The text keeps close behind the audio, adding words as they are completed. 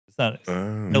not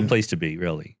no place to be,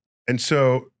 really. And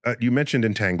so you mentioned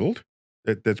entangled.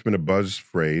 That's been a buzz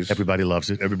phrase. Everybody loves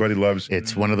it. Everybody loves it.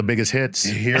 It's one of the biggest hits.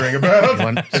 Hearing about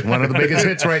it's one of the biggest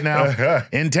hits right now.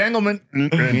 Entanglement.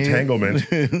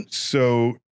 Entanglement.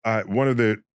 So one of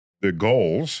the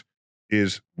goals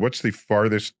is, what's the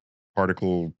farthest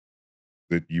particle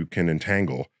that you can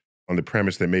entangle, on the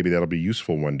premise that maybe that'll be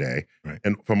useful one day. Right.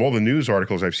 And from all the news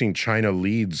articles I've seen, China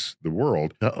leads the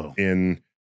world in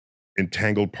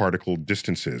entangled particle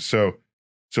distances. So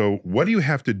what do you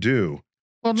have to do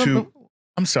to...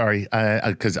 I'm sorry,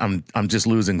 because I'm just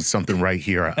losing something right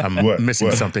here. I'm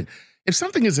missing something. If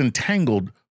something is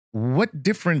entangled, what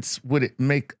difference would it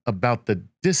make about the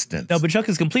distance? No, but Chuck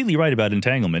is completely right about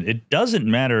entanglement. It doesn't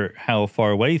matter how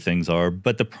far away things are,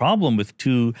 but the problem with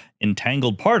two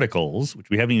entangled particles, which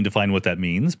we haven't even defined what that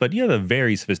means, but you have a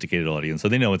very sophisticated audience, so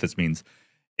they know what this means,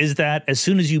 is that as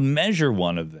soon as you measure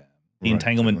one of them, the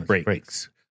entanglement breaks.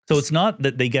 So it's not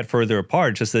that they get further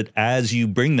apart, just that as you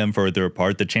bring them further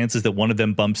apart, the chances that one of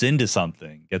them bumps into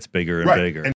something gets bigger and bigger.